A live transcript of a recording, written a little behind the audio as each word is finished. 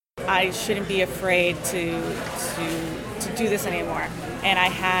I shouldn't be afraid to do this anymore. And I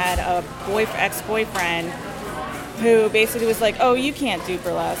had a ex-boyfriend who basically was like, oh, you can't do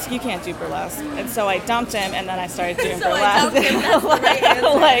burlesque. And so I dumped him, and then I started doing burlesque.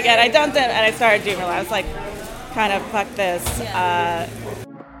 And I dumped him, and I started doing burlesque. I was like, kind of, fuck this. Yeah.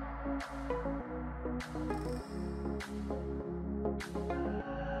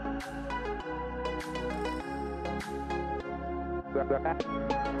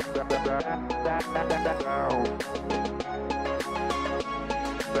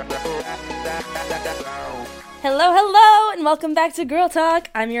 Hello, and welcome back to Girl Talk.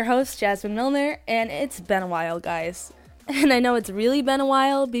 I'm your host, Jasmine Milner, and it's been a while, guys. And I know it's really been a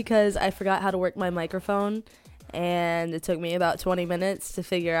while because I forgot how to work my microphone, and it took me about 20 minutes to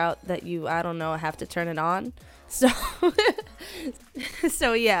figure out that I have to turn it on. So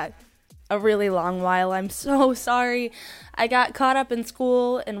yeah, a really long while. I'm so sorry. I got caught up in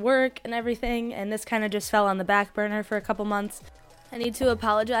school and work and everything, and this kind of just fell on the back burner for a couple months. I need to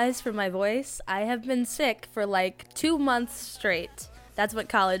apologize for my voice. I have been sick for like 2 months straight. That's what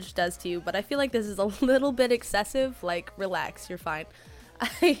college does to you, but I feel like this is a little bit excessive. Like, relax, you're fine.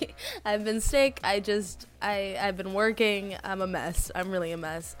 I've been sick. I've been working. I'm a mess. I'm really a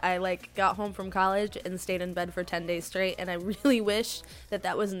mess. I got home from college and stayed in bed for 10 days straight, and I really wish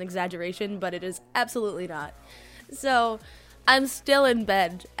that was an exaggeration, but it is absolutely not. So I'm still in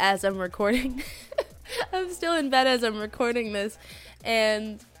bed as I'm recording. This,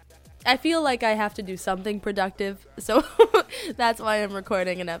 and I feel like I have to do something productive, so that's why I'm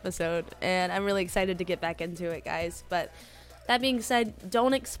recording an episode, and I'm really excited to get back into it, guys. But that being said,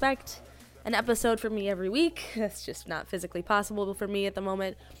 don't expect an episode from me every week. That's just not physically possible for me at the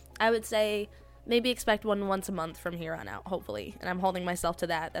moment. I would say maybe expect one once a month from here on out, hopefully. And I'm holding myself to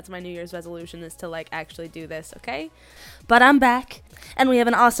that. That's my New Year's resolution, is to actually do this, okay? But I'm back, and we have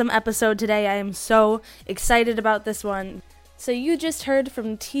an awesome episode today. I am so excited about this one. So you just heard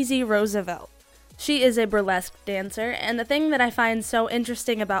from Teasy Roosevelt. She is a burlesque dancer, and the thing that I find so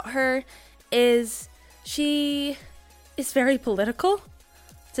interesting about her is she is very political,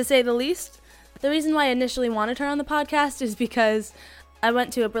 to say the least. The reason why I initially wanted her on the podcast is because I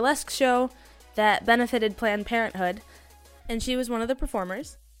went to a burlesque show that benefited Planned Parenthood, and she was one of the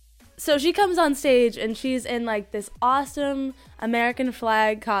performers. So she comes on stage, and she's in this awesome American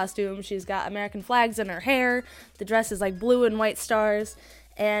flag costume. She's got American flags in her hair. The dress is blue and white stars,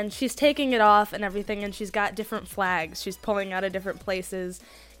 and she's taking it off and everything, and she's got different flags. She's pulling out of different places,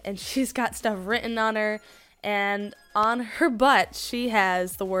 and she's got stuff written on her, and on her butt she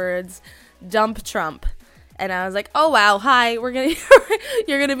has the words, "Dump Trump." And I was like, oh, wow, hi, you're going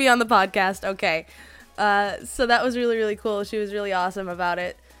to be on the podcast, okay. So that was really, really cool. She was really awesome about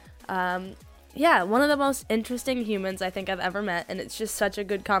it. Yeah, one of the most interesting humans I think I've ever met, and it's just such a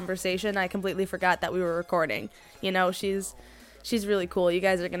good conversation. I completely forgot that we were recording. She's really cool. You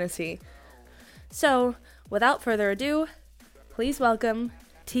guys are going to see. So, without further ado, please welcome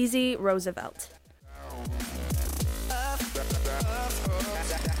Teasy Roosevelt.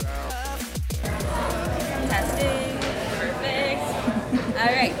 Testing. Perfect. All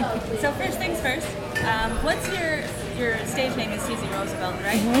right. So first things first. What's your stage name is Teasy Roosevelt,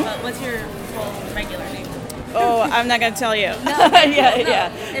 right? Mm-hmm. But what's your full regular name? Oh, I'm not going to tell you. No, yeah.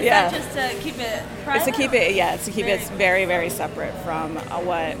 Is that just to keep it private? It's to keep it very, very separate from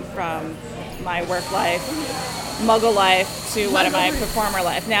my work life, muggle life, to my performer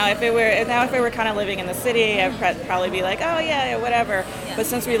life. Now, if it were kind of living in the city, I'd probably be like, oh yeah, whatever. Yeah. But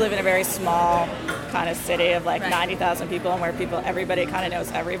since we live in a very small kind of city of 90,000 people, and where everybody kind of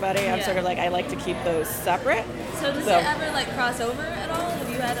knows everybody, I'm sort of I like to keep those separate. So does it ever cross over at all? Have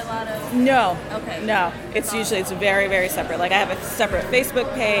you had a lot of? No. Okay. No. It's very, very separate. I have a separate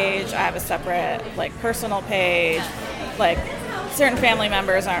Facebook page. I have a separate personal page. Certain family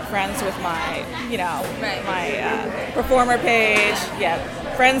members aren't friends with my, my performer page. Yeah,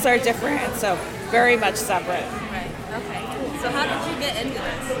 friends are different, so very much separate. Right. Okay. Cool. So how did you get into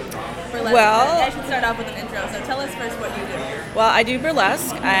this? Burlesque. Well, I should start off with an intro. So tell us first what you do. Well, I do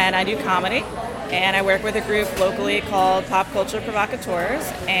burlesque and I do comedy, and I work with a group locally called Pop Culture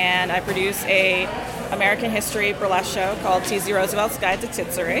Provocateurs, and I produce a American history burlesque show called Teasy Roosevelt's Guide to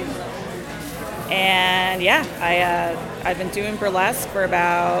Titsery. And yeah, I've been doing burlesque for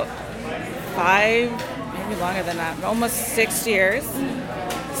about 5, maybe longer than that, almost 6 years.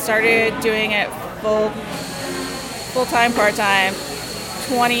 Started doing it full-time, part-time,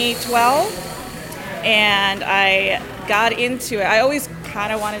 2012, and I got into it. I always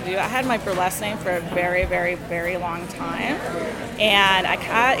kind of wanted to do it. I had my burlesque name for a very, very, very long time, and I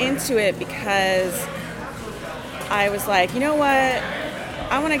got into it because I was like, you know what?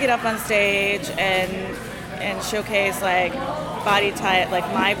 I want to get up on stage and showcase like body type, like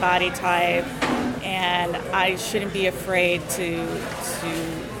my body type, and I shouldn't be afraid to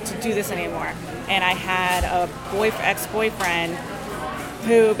do this anymore. And I had a ex-boyfriend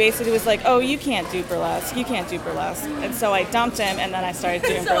who basically was like, oh, you can't do burlesque. And so I dumped him, and then I started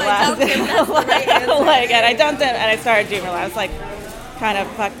doing burlesque. And I dumped him, and I started doing burlesque. I was like, kind of,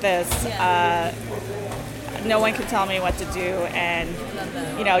 fuck this. No one can tell me what to do. And,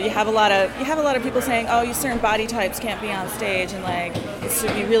 you know, you have a lot of people saying, oh, you certain body types can't be on stage, and like, it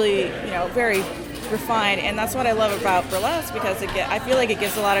should be really, you know, very refined. And that's what I love about burlesque, because I feel like it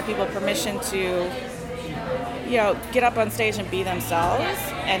gives a lot of people permission to, you know, get up on stage and be themselves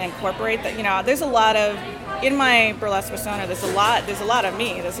and incorporate that. You know, there's a lot of, in my burlesque persona, there's a lot of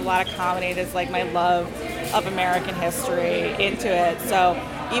me. There's a lot of comedy. There's like my love of American history into it. So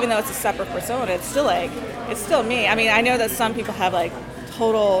even though it's a separate persona, it's still me. I mean, I know that some people have like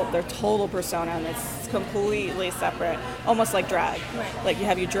their total persona, and it's completely separate, almost like drag. Right. Like you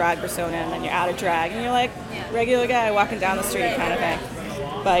have your drag persona, and then you're out of drag, and you're like regular guy walking down the street kind of thing.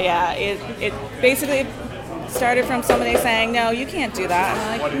 But yeah, it basically started from somebody saying, no, you can't do that.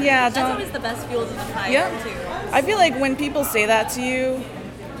 And I'm like, yeah, don't. That's always the best fuel to the fire, too. I feel like when people say that to you,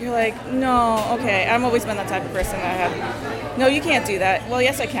 you're like, no, okay. I've always been that type of person that I have, no, you can't do that. Well,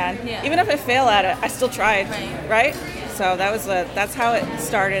 yes, I can. Yeah. Even if I fail at it, I still tried, right? So that's how it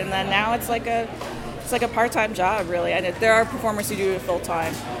started. And then now it's like a part-time job, really. And there are performers who do it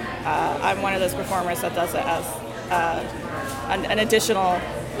full-time. I'm one of those performers that does it as an additional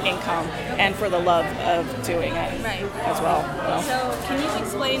income and for the love of doing it as well. So can you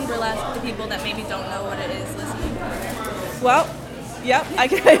explain burlesque to people that maybe don't know what it is listening? Well, yep, I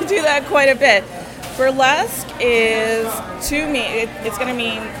do that quite a bit. Burlesque is, to me, it's going to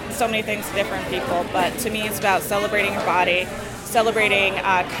mean so many things to different people, but to me it's about celebrating your body, celebrating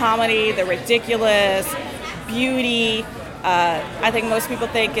comedy, the ridiculous, beauty. I think most people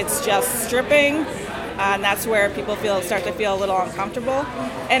think it's just stripping, and that's where people start to feel a little uncomfortable.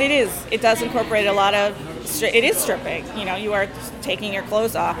 And it is. It does incorporate a lot of, it is stripping. You know, you are taking your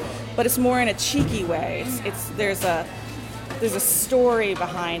clothes off, but it's more in a cheeky way. There's a story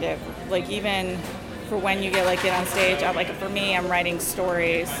behind it. Like even for when you get on stage, for me, I'm writing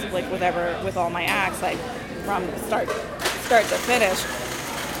stories with all my acts, like from start to finish.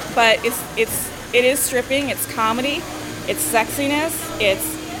 But it is stripping. It's comedy. It's sexiness.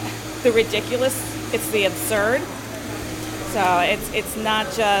 It's the ridiculous. It's the absurd. So it's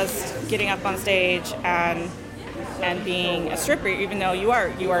not just getting up on stage and being a stripper, even though you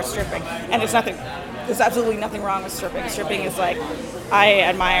are stripping. And there's absolutely nothing wrong with stripping. Stripping is like, I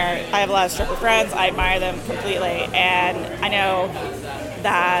have a lot of stripper friends. I admire them completely. And I know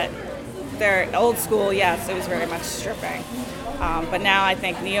that they're old school, yes, it was very much stripping. But now I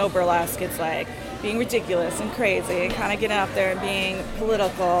think neo-burlesque, it's like being ridiculous and crazy and kind of getting up there and being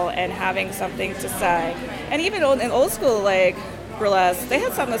political and having something to say. And even in old school, like burlesque, they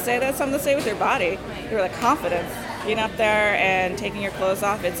had something to say. They had something to say with their body. They were like confidence. Getting up there and taking your clothes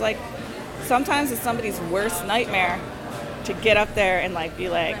off. It's like, sometimes it's somebody's worst nightmare to get up there and like be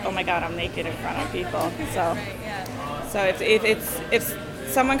like, oh my God, I'm naked in front of people. So if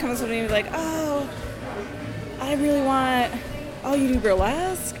someone comes up to me like, oh, I really want, oh, you do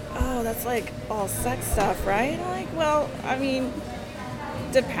burlesque? Oh, that's like all sex stuff, right? I'm like, well, I mean,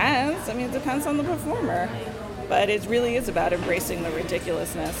 depends. I mean, it depends on the performer. But it really is about embracing the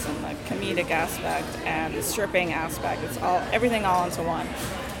ridiculousness and the comedic aspect and the stripping aspect. It's everything all into one.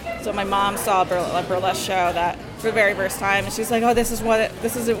 So my mom saw a burlesque show that for the very first time, and she's like, "Oh, this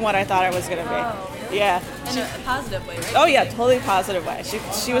isn't what I thought it was gonna be." Oh, really? Yeah. In a positive way, right? Oh yeah, totally positive way.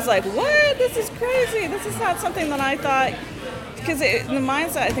 She was like, "What? This is crazy. This is not something that I thought." Because in the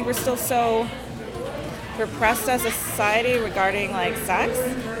mindset, I think we're still so repressed as a society regarding like sex,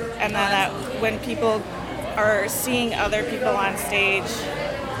 and then that when people are seeing other people on stage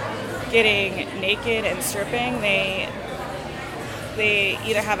getting naked and stripping, they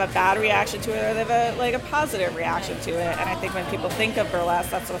either have a bad reaction to it or they have a positive reaction to it. And I think when people think of burlesque,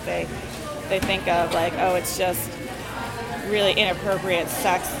 that's what they think of, like, oh, it's just really inappropriate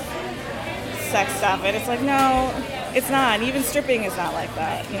sex stuff. And it's like, no, it's not. And even stripping is not like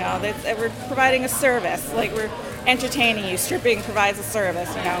that. You know, we're providing a service. Like, we're entertaining you. Stripping provides a service,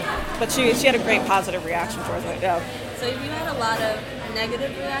 you know. But she had a great positive reaction towards it. Yeah. So have you had a lot of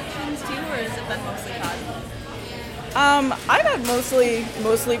negative reactions too, or has it been mostly positive? I've had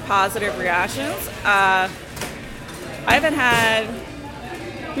mostly positive reactions.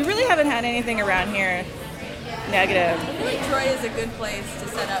 We really haven't had anything around here negative. I feel like Troy is a good place to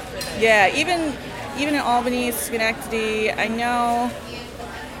set up for this. Yeah, even in Albany, Schenectady, I know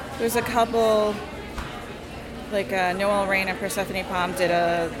there's a couple, like Noel Rain and Persephone Palm did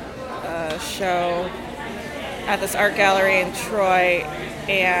a show at this art gallery in Troy,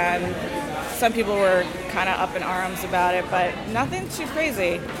 and some people were kind of up in arms about it, but nothing too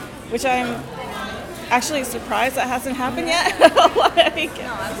crazy, which I'm actually surprised that hasn't happened yet. Like,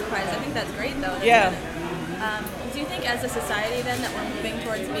 No, I'm surprised. I think that's great, though. yeah. Do you think as a society, then, that we're moving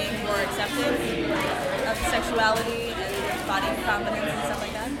towards being more accepting of sexuality and body confidence and stuff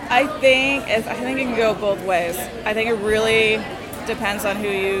like that? I think it can go both ways. I think it really depends on who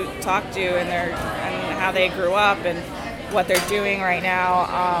you talk to and how they grew up and what they're doing right now.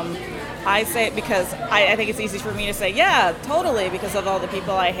 I say it because I think it's easy for me to say, yeah, totally, because of all the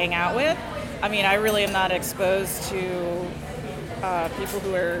people I hang out with. I mean, I really am not exposed to people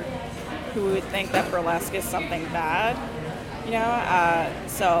who would think that burlesque is something bad, you know.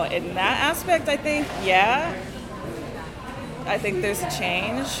 So in that aspect, I think, yeah, I think there's a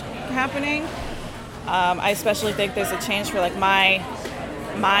change happening. I especially think there's a change for like my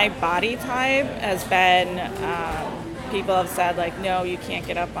body type has been. People have said like, no, you can't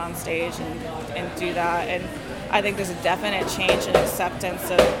get up on stage and do that, and I think there's a definite change in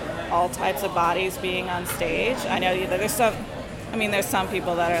acceptance of all types of bodies being on stage. I know that there's some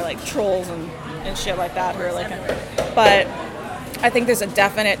people that are like trolls and shit like that who are like, but I think there's a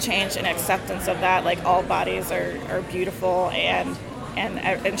definite change in acceptance of that. Like all bodies are beautiful and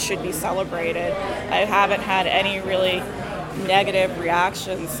should be celebrated. I haven't had any really negative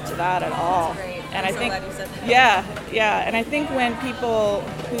reactions to that at all. Great. And I'm I think, so glad you said that. yeah, and I think when people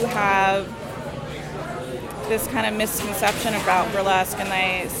who have this kind of misconception about burlesque and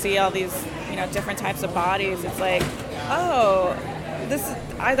they see all these, you know, different types of bodies, it's like, oh,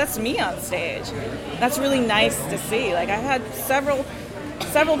 that's me on stage. That's really nice to see. Like I had several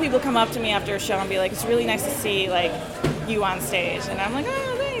people come up to me after a show and be like, it's really nice to see like you on stage, and I'm like,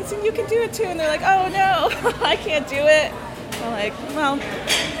 oh, thanks, and you can do it too, and they're like, oh no, I can't do it. I'm like, well,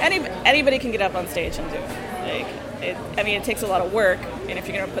 anybody can get up on stage and do it. Like, it takes a lot of work, and if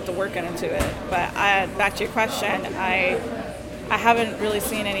you're going to put the work into it. But back to your question, I haven't really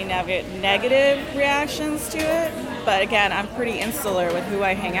seen any negative reactions to it. But again, I'm pretty insular with who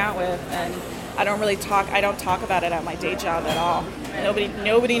I hang out with, and I don't talk about it at my day job at all.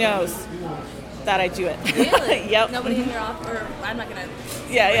 Nobody knows that I do it. Really? Yep. Nobody in your office, or I'm not gonna.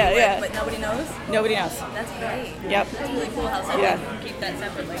 Yeah. But nobody knows. Nobody knows. That's great. Yep. That's really cool how some Yeah. people can keep that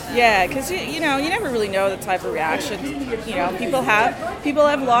separate like that. Yeah, because you never really know the type of reaction. You know, people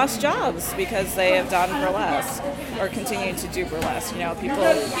have lost jobs because they have done burlesque or continue to do burlesque. You know, people.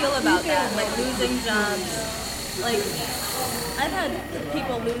 How do you feel about that? Like losing jobs. Like I've had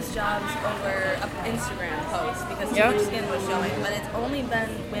people lose jobs over an Instagram post because too much skin was showing, but it's only been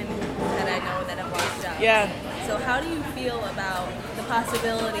women that I know that have lost jobs. Yeah. So how do you feel about the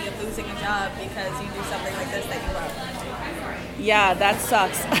possibility of losing a job because you do something like this that you love? Yeah, that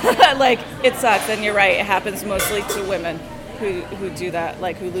sucks. Like, it sucks, and you're right. It happens mostly to women who do that,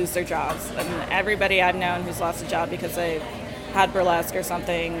 like, who lose their jobs. And everybody I've known who's lost a job because they had burlesque or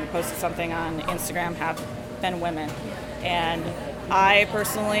something, posted something on Instagram, have been women. And I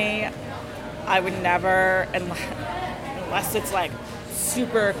personally, I would never, unless it's like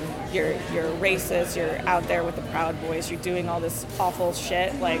super, you're racist, you're out there with the Proud Boys, you're doing all this awful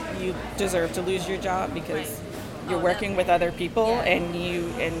shit, like you deserve to lose your job because you're working with other people and you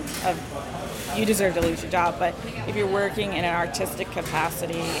deserve to lose your job. But if you're working in an artistic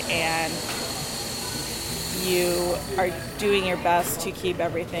capacity and you are doing your best to keep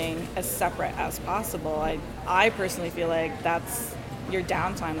everything as separate as possible, I personally feel like that's your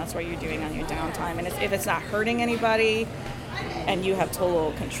downtime. That's what you're doing on your downtime. And if it's not hurting anybody and you have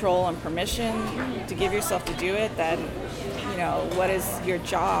total control and permission to give yourself to do it, then, you know, what does your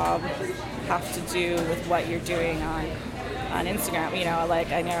job have to do with what you're doing on Instagram? You know,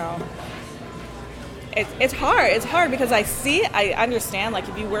 like, I know it's hard because I understand, like,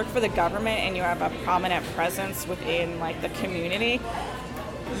 if you work for the government and you have a prominent presence within, like, the community,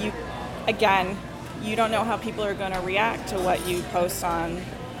 you don't know how people are going to react to what you post on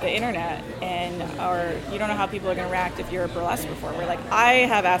the internet, or you don't know how people are going to react if you're a burlesque performer. Like, I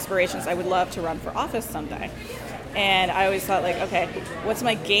have aspirations. I would love to run for office someday, and I always thought, like, okay, what's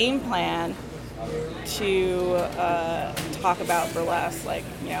my game plan to talk about burlesque? Like,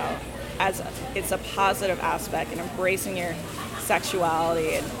 you know, as it's a positive aspect and embracing your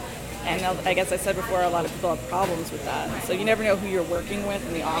sexuality, and I guess I said before, a lot of people have problems with that. So you never know who you're working with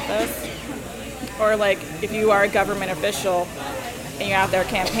in the office, or like if you are a government official and you're out there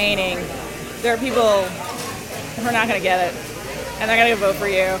campaigning, there are people who are not going to get it, and they're going to vote for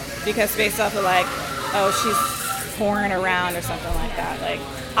you because based off of, like, oh, she's pouring around or something like that. Like,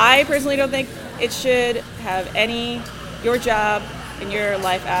 I personally don't think it should have your job and your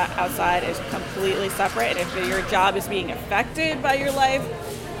life outside is completely separate. And if your job is being affected by your life,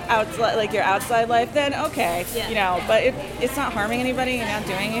 outside, like your outside life, then okay, but it's not harming anybody, you're not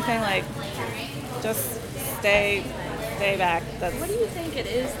doing anything, like, just stay back. What do you think it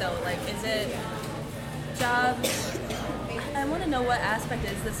is, though? Like, is it jobs? I want to know what aspect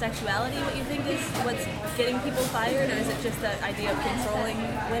is the sexuality. What you think is what's getting people fired, or is it just the idea of controlling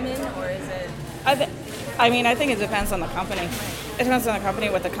women, or is it? I think it depends on the company. It depends on the company,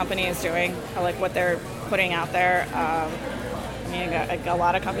 what the company is doing, or like what they're putting out there. A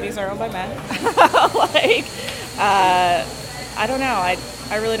lot of companies are owned by men. I don't know. I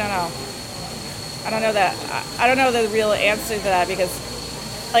really don't know. I don't know the real answer to that, because,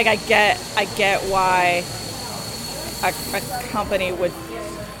 like, I get why a company would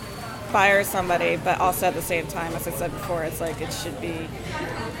fire somebody, but also at the same time, as I said before, it's like it should be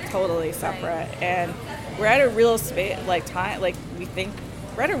totally separate. And we're at a real time, like,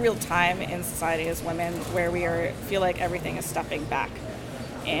 we're at a real time in society as women where feel like everything is stepping back,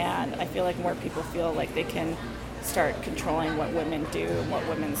 and I feel like more people feel like they can start controlling what women do and what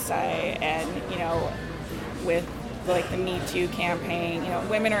women say. And with like the Me Too campaign,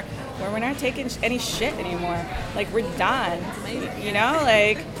 women aren't taking any shit anymore. Like, we're done,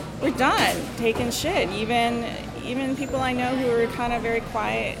 like, we're done taking shit. Even people I know who are kind of very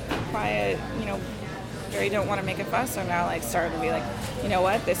quiet, very don't want to make a fuss, are now like starting to be like, you know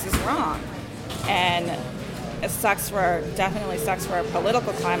what, this is wrong. And it definitely sucks for our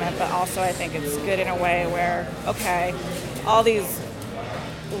political climate, but also I think it's good in a way where, okay, all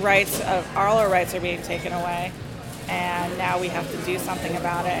our rights are being taken away, and now we have to do something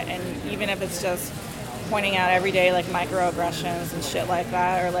about it. And even if it's just pointing out every day, like, microaggressions and shit like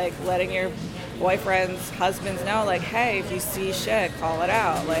that, or like letting your boyfriends, husbands know, like, hey, if you see shit, call it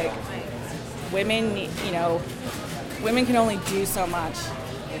out. Like, women can only do so much.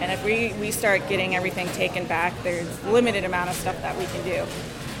 And if we start getting everything taken back, there's a limited amount of stuff that we can do.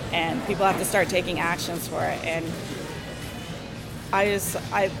 And people have to start taking actions for it. And I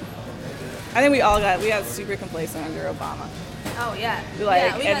think we got super complacent under Obama. Oh, yeah.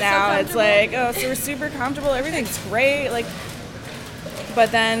 And now it's like, oh, so we're super comfortable, everything's great. Like,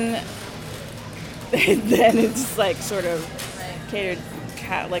 but then it's just like sort of catered,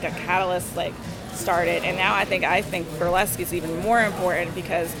 like a catalyst, like, started. And now I think burlesque is even more important,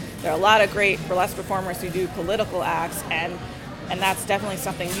 because there are a lot of great burlesque performers who do political acts, and that's definitely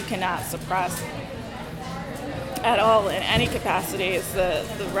something you cannot suppress at all in any capacity, is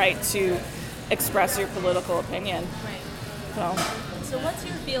the right to express your political opinion. Right. So what's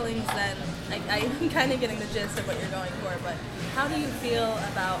your feelings then? I'm kind of getting the gist of what you're going for, but how do you feel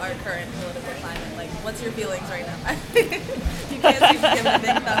about our current political climate? Like, what's your feelings right now? You can't seem to give a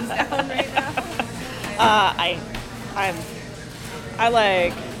big thumbs down right now.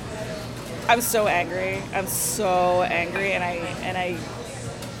 I'm so angry. I'm so angry, and I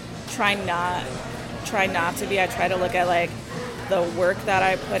try not to be. I try to look at, like, the work that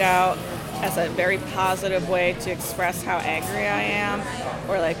I put out as a very positive way to express how angry I am,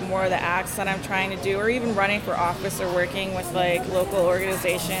 or like more of the acts that I'm trying to do, or even running for office or working with like local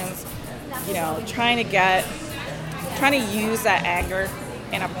organizations, trying to use that anger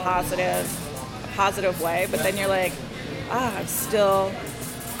in a positive way. But then you're like, I'm still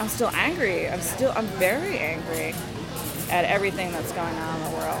angry. I'm very angry at everything that's going on in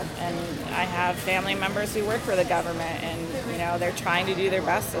the world. And I have family members who work for the government, and they're trying to do their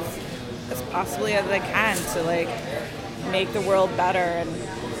best as possibly as they can to like make the world better, and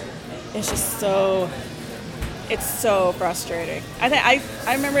it's just so frustrating. I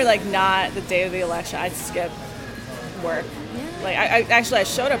remember, like, not the day of the election, I'd skip work. Like, I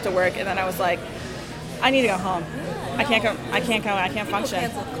showed up to work, and then I was like, I need to go home. I can't function.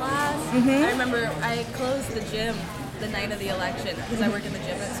 People canceled class. Mm-hmm. I remember I closed the gym the night of the election, because I work in the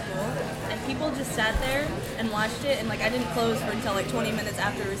gym at school, and people just sat there and watched it, and like I didn't close for until like 20 minutes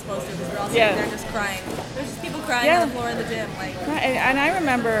after we were supposed to, because we're all sitting there just crying. There's just people crying on the floor of the gym, like. And I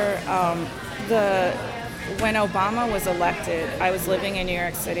remember when Obama was elected, I was living in New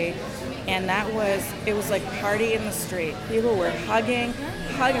York City, and it was like party in the street. People were hugging,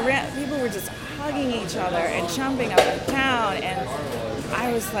 people were just hugging each other and jumping up and down, and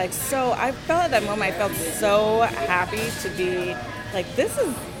I was like, I felt at that moment, I felt so happy to be like, this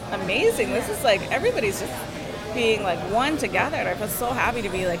is amazing. This is like, everybody's just being like one together. And I felt so happy to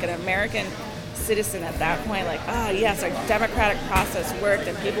be like an American citizen at that point. Like, yes, our democratic process worked,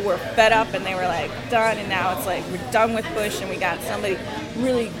 and people were fed up, and they were like done. And now it's like, we're done with Bush, and we got somebody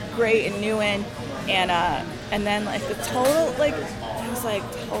really great and new in. And then like the total, like, I was was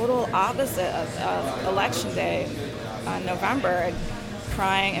like total opposite of election day on November, and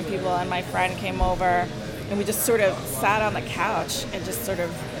crying, and my friend came over, and we just sort of sat on the couch and just sort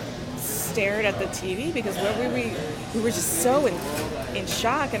of stared at the TV, because we were just so in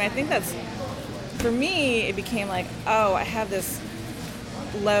shock. And I think that's, for me, it became like, oh, I have this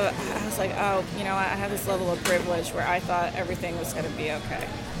level. I was like, oh, I have this level of privilege where I thought everything was going to be okay.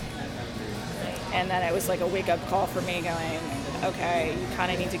 And then it was like a wake-up call for me, going, okay, you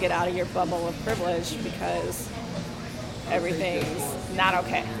kind of need to get out of your bubble of privilege, because everything's not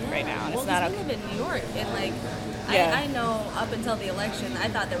okay right now, and it's not okay. We live in New York, and like, I know up until the election, I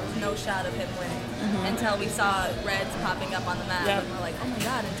thought there was no shot of him winning until we saw Reds popping up on the map, and we're like, oh my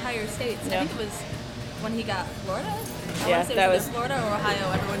God, entire states. I think it was when he got Florida. That was Florida or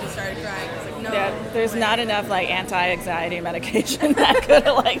Ohio. Everyone just started crying. It was like, no. Yeah, there's not enough like anti-anxiety medication that could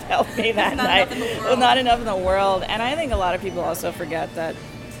have like helped me that night. Not enough in the world. And I think a lot of people also forget that,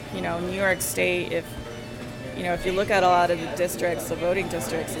 New York State, if you look at a lot of the districts, the voting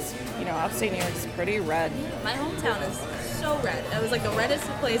districts, it's, upstate New York is pretty red. My hometown is so red. It was like the reddest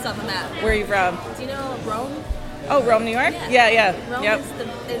place on the map. Where are you from? Do you know Rome? Oh, Rome, New York? Yeah. Rome is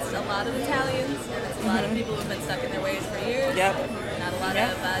it's a lot of Italians, and it's a lot of people who've been stuck in their ways for years. Yep. Not a lot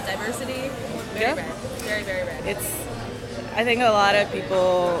of diversity. Very rare. Very, very rare. I think a lot of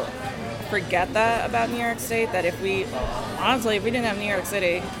people forget that about New York State, that if we didn't have New York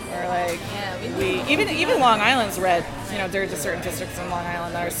City, or like, even Long Island's red. There's certain districts in Long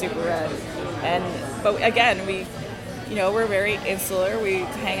Island that are super red. But again, we're very insular. We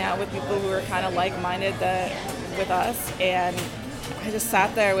hang out with people who are kind of like-minded with us, and I just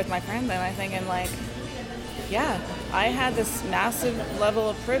sat there with my friends, and I'm thinking like, yeah, I had this massive level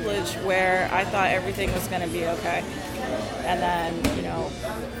of privilege where I thought everything was going to be okay. And then,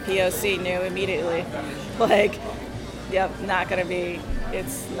 POC knew immediately, like, yep, not going to be,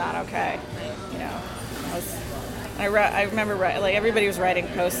 it's not okay. I remember, like, everybody was writing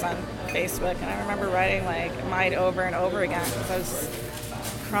posts on Facebook, and I remember writing, like, mine over and over again, because I was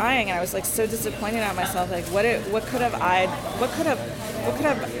crying, and I was, like, so disappointed at myself, like, what could have I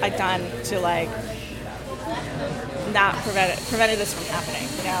done to, like, not prevented this from happening,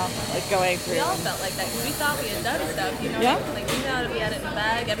 like going through. We all felt like that, because we thought we had done stuff, Yeah. Like, we thought we had it in the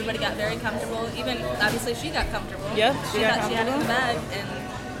bag. Everybody got very comfortable. Even, obviously, she got comfortable. Yeah, she thought she had it in the bag,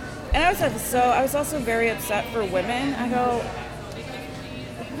 and I was also very upset for women. I go,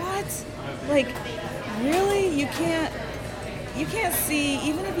 what? Like, really? You can't see,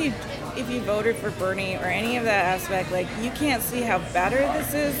 even if you voted for Bernie or any of that aspect, like, you can't see how better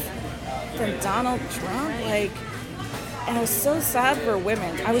this is than Donald Trump. Like, and I was so sad for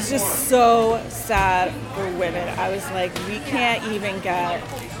women. I was just so sad for women. I was like, we can't even get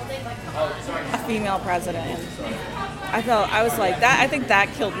a female president. I was like, that. I think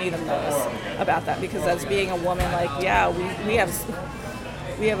that killed me the most about that, because as being a woman, like, yeah, we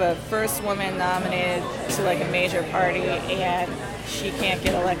have a first woman nominated to like a major party, and she can't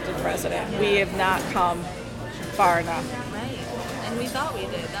get elected president. We have not come far enough. Right. And we thought we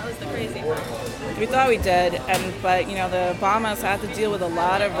did. That was the crazy part. We thought we did, but the Obamas had to deal with a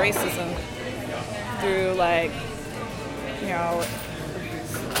lot of racism through, like,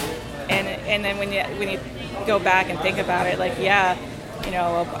 and then when you go back and think about it, like, yeah,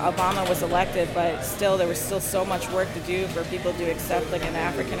 Obama was elected, but still there was still so much work to do for people to accept like an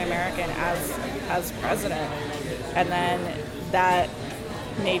African American as president, and then that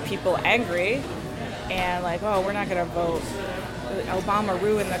made people angry, and like, oh, we're not going to vote. Obama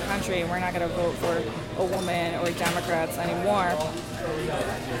ruined the country, and we're not going to vote for a woman or Democrats anymore.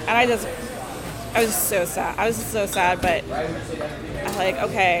 And I was just so sad. I was just so sad, but I'm like,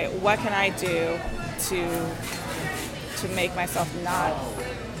 okay, what can I do to make myself not,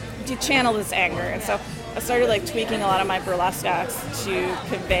 to channel this anger? And so I started like tweaking a lot of my burlesque acts to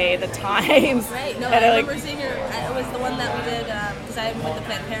convey the times. Right. No, I remember seeing your. It was the one that we did because I'm with the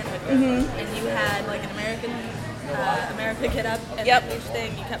Planned Parenthood group, and you had like an America get up, and each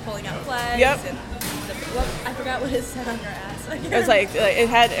thing you kept pulling out flags. Yep. And I forgot what it said on your ass. It was like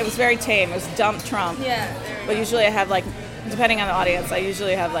it was very tame. It was dump Trump. Yeah. But usually I have like, depending on the audience, I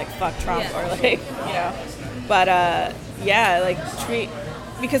usually have like fuck Trump or like But like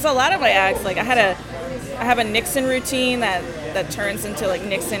because a lot of my acts, like I have a Nixon routine that turns into like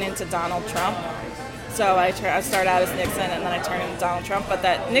Nixon into Donald Trump. So I start out as Nixon, and then I turn into Donald Trump. But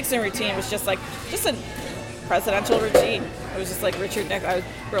that Nixon routine was just a presidential routine. It was just like Richard Nixon. I was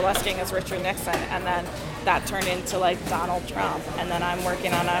burlesquing as Richard Nixon, and then that turned into like Donald Trump. And then I'm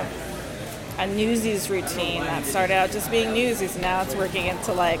working on a Newsies routine that started out just being Newsies, and now it's working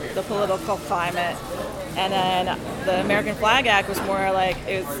into like the political climate And then the American Flag Act was more like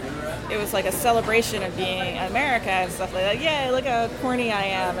it was like a celebration of being America and stuff like that. Yeah, look how corny I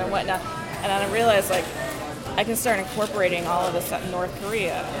am and whatnot. And then I realized like I can start incorporating all of this North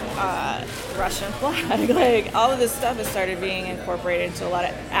Korea, Russian flag, like all of this stuff has started being incorporated into a lot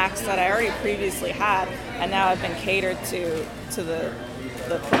of acts that I already previously had, and now have been catered to the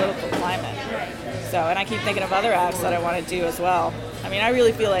political climate. So, and I keep thinking of other acts that I want to do as well. I mean, I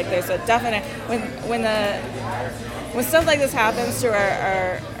really feel like there's a definite when stuff like this happens to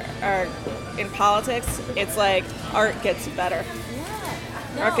our in politics, it's like art gets better.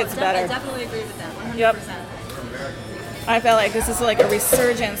 No, Art gets better. I definitely agree with that. 100%. Yep. I felt like this is like a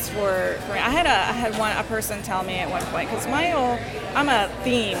resurgence for me. I had a person tell me at one point, because I'm a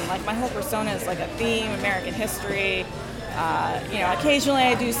theme, like my whole persona is like a theme, American history. Occasionally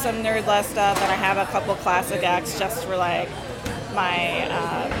I do some nerd-less stuff, and I have a couple classic acts just for like my,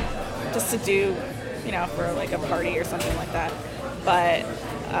 just to do, for like a party or something like that. But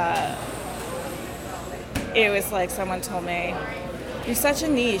it was like someone told me, you're such a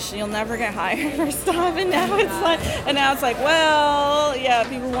niche, you'll never get hired for stuff. And now it's like, well, yeah,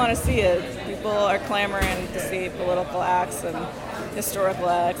 people want to see it. People are clamoring to see political acts and historical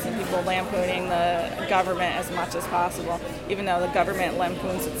acts, and people lampooning the government as much as possible, even though the government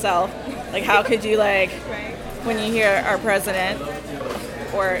lampoons itself. Like, how could you, like, when you hear our president,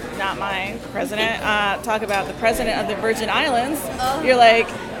 or not my president, talk about the president of the Virgin Islands, you're like,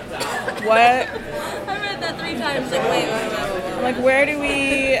 what? I read that 3 times, like, wait. Like,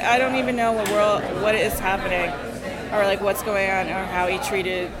 I don't even know what is happening, or like what's going on, or how he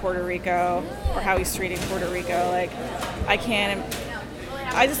treated Puerto Rico, or how he's treating Puerto Rico. Like, even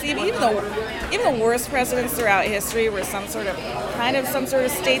the worst presidents throughout history were some sort of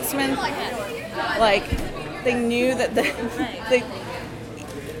statesman. Like, they knew that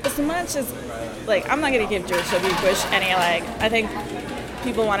as much as, like, I'm not going to give George W. Bush any, like, I think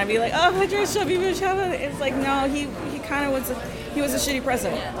people want to be like, oh, George W. Bush, it's like, no, he kind of was a shitty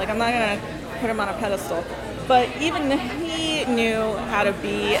president. Like, I'm not going to put him on a pedestal. But even he knew how to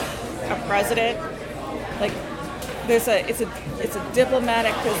be a president. Like, it's a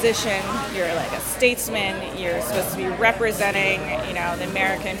diplomatic position. You're like a statesman. You're supposed to be representing, the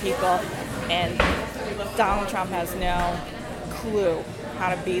American people. And Donald Trump has no clue how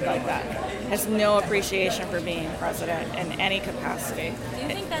to be like that. Has no appreciation for being president in any capacity. Do you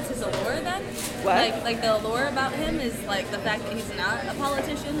think that's his allure then? What? Like the allure about him is like the fact that he's not a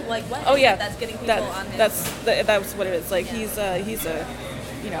politician? Like, what oh, is yeah. it that's getting people on his... That's what it is. Like, he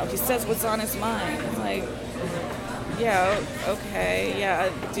says what's on his mind. It's like, yeah, okay, yeah.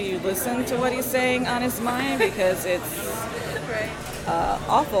 Do you listen to what he's saying on his mind? Because it's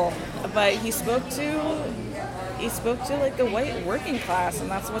awful. But he spoke to like the white working class, and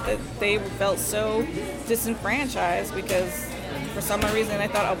that's what they felt so disenfranchised, because for some reason they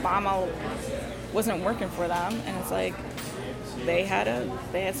thought Obama wasn't working for them, and it's like they had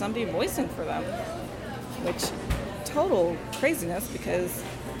somebody voicing for them, which total craziness, because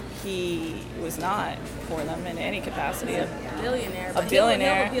he was not for them in any capacity. A billionaire. A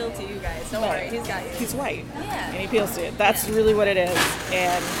billionaire. He'll appeal to you guys. Don't worry, he's got you. He's white. Yeah. And he appeals to it. That's really what it is.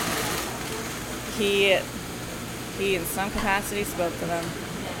 And he in some capacity spoke to them.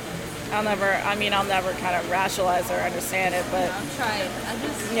 I'll never kind of rationalize or understand it, but I'm trying.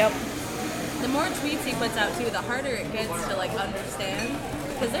 Yep. The more tweets he puts out too, the harder it gets to like understand.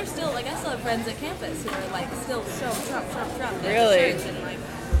 Because there's still, like, I still have friends at campus who are like still so Trump. Really? Church, and like,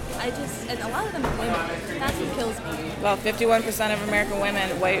 and a lot of them are women. That's what kills me. Well, 51% of American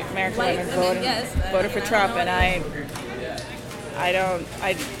women, white American women, voted for Trump, and I don't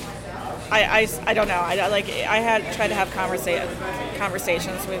know. I had tried to have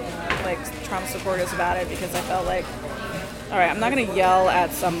conversations with like Trump supporters about it, because I felt like, all right, I'm not going to yell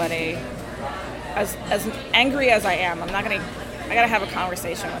at somebody as angry as I am. I got to have a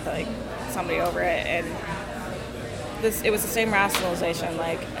conversation with like somebody over it, and it was the same rationalization.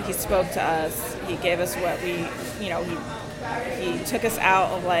 Like, he spoke to us, he gave us what we, he took us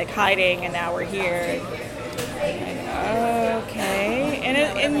out of like hiding, and now we're here. Okay, and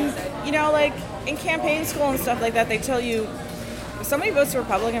like in campaign school and stuff like that, they tell you if somebody votes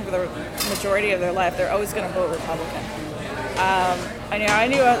Republican for the majority of their life, they're always going to vote Republican. I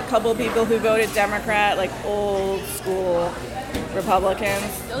knew a couple of people who voted Democrat, like old school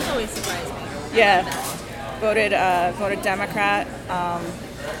Republicans. Those always surprise me. Yeah, voted Democrat.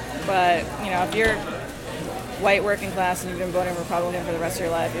 But if you're white working class and you've been voting Republican for the rest of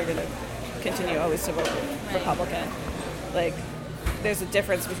your life, you're going to continue always to vote Republican. Like, there's a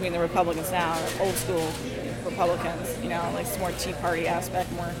difference between the Republicans now and old school Republicans. Like, it's more Tea Party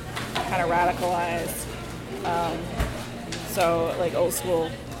aspect, more kind of radicalized. So like old school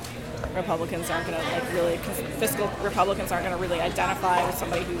Republicans aren't going to like really, fiscal Republicans aren't going to really identify with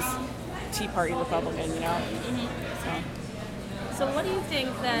somebody who's Tea Party Republican, you know? So what do you think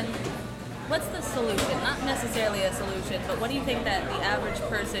then, what's the solution? Not necessarily a solution, but what do you think that the average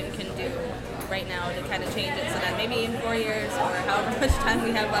person can do right now to kind of change it so that maybe in 4 years or however much time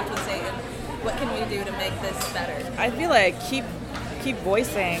we have left with Satan, what can we do to make this better? I feel like keep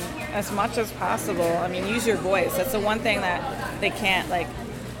voicing as much as possible. I mean, use your voice. That's the one thing that they can't, like,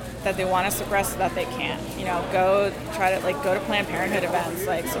 that they want to suppress that they can't. You know, go to Planned Parenthood events,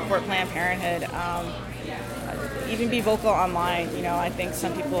 like support Planned Parenthood. Even be vocal online. You know, I think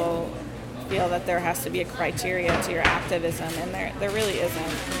some people feel that there has to be a criteria to your activism, and there really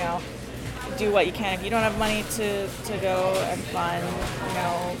isn't. You know, do what you can. If you don't have money to go and fund, you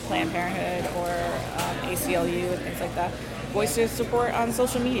know, Planned Parenthood or ACLU and things like that, voice your support on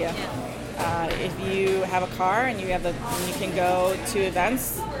social media. If you have a car and you can go to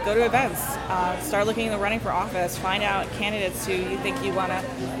events, go to events. Start looking in the running for office. Find out candidates who you think you want to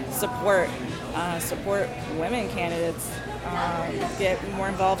support. Support women candidates. Get more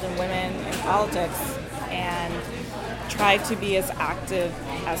involved in women in politics, and try to be as active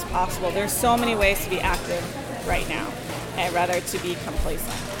as possible. There's so many ways to be active right now, and rather to be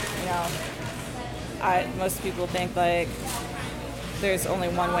complacent. You know, most people think like there's only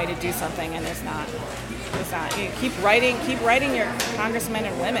one way to do something, and it's not. It's not. You keep writing your congressmen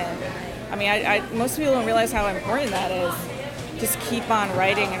and women. I mean, most people don't realize how important that is. Just keep on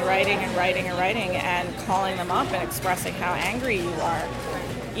writing and writing and writing and writing and calling them up and expressing how angry you are.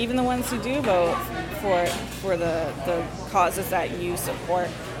 Even the ones who do vote for the causes that you support,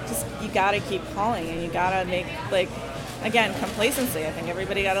 just you gotta keep calling, and you gotta make, like, again, complacency. I think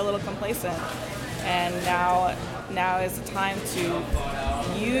everybody got a little complacent, and now is the time to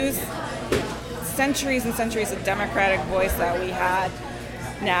use centuries and centuries of democratic voice that we had.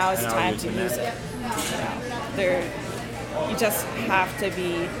 Now is the time to use it. You know, you just have to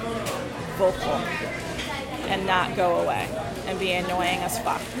be vocal and not go away and be annoying as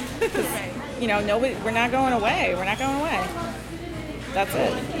fuck. You know, we're not going away. We're not going away. That's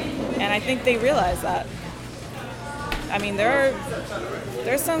it. And I think they realize that. I mean,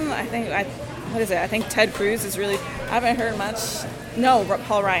 there's some, I think Ted Cruz is really, I haven't heard much. No,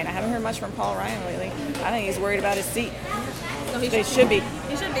 Paul Ryan. I haven't heard much from Paul Ryan lately. I think he's worried about his seat. No, They should be.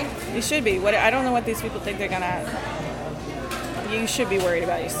 He should be. He should be. I don't know what these people think they're gonna. You should be worried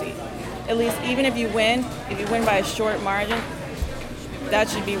about your seat. At least, even if you win by a short margin, that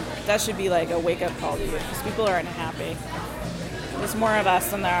should be like a wake up call to you, because people aren't happy. There's more of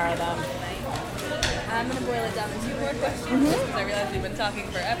us than there are of them. I'm gonna boil it down to 2 more questions because I realize we've been talking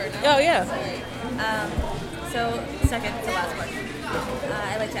forever now. Oh yeah. So second to last question.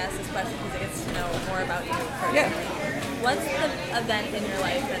 I like to ask this question because it gets to know more about you personally. Yeah. What's the event in your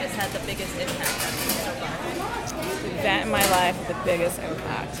life that has had the biggest impact on you so far? Event in my life with the biggest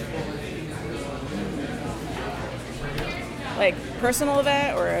impact. Like personal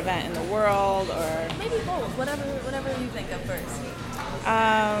event or event in the world, or Maybe both. Whatever you think of first.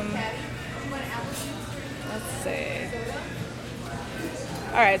 let's see.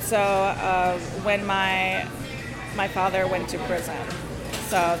 All right, so when my father went to prison,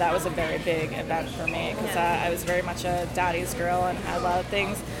 so that was a very big event for me, because I was very much a daddy's girl and had a lot of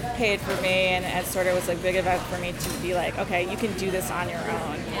things paid for me, and it sort of was a big event for me to be like, okay, you can do this on your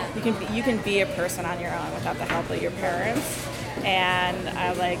own. You can be a person on your own without the help of your parents. And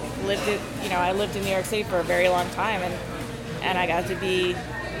I lived in New York City for a very long time, and I got to be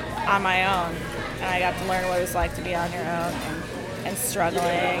on my own, and I got to learn what it was like to be on your own and struggling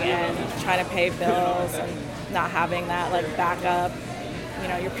and trying to pay bills and not having that like backup,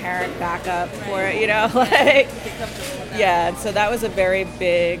 your parent backup for it, like, yeah. And so that was a very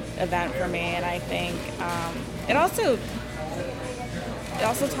big event for me, and I think it also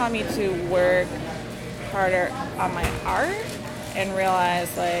taught me to work harder on my art and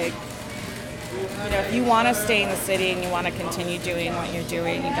realize, like, if you want to stay in the city and you want to continue doing what you're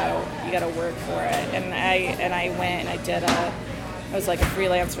doing, you gotta work for it. And I went and I was like a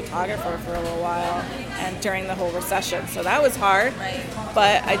freelance photographer for a little while, and during the whole recession, so that was hard. Right.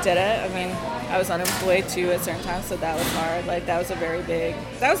 But I did it. I mean, I was unemployed too at certain times, so that was hard. Like that was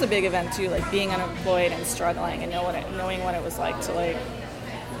a big event too. Like being unemployed and struggling and knowing what it was like to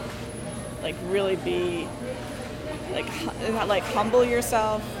like really be like humble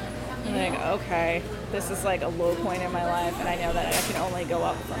yourself. And like, okay, this is like a low point in my life, and I know that I can only go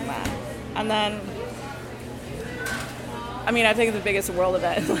up from that. And then, I mean, I think the biggest world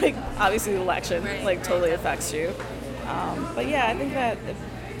event, like obviously the election, like totally affects you. But yeah, I think that the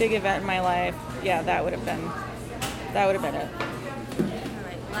big event in my life yeah, that would have been it. All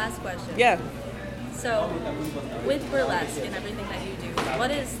right, last question. Yeah. So, with burlesque and everything that you do,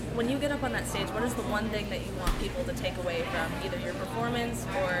 when you get up on that stage, what is the one thing that you want people to take away from either your performance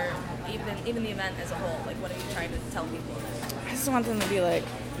or even the event as a whole? Like, what are you trying to tell people? I just want them to be like,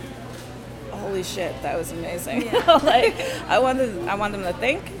 holy shit, that was amazing. Yeah. Like, I want them to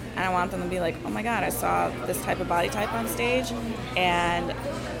think, and I want them to be like, oh my god, I saw this type of body type on stage, and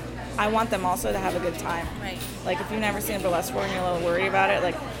I want them also to have a good time. Right. Like, if you've never seen a burlesque before and you're a little worried about it,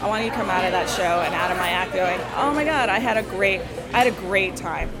 like, I want you to come out of that show and out of my act going, oh my god, I had a great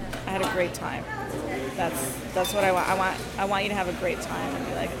time. That's what I want. I want you to have a great time and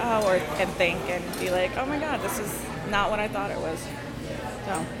be like, and think and be like, oh my god, this is not what I thought it was.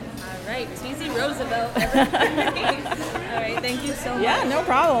 So. All right, Teasy Roosevelt. All right, thank you so much. Yeah, no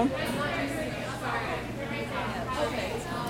problem.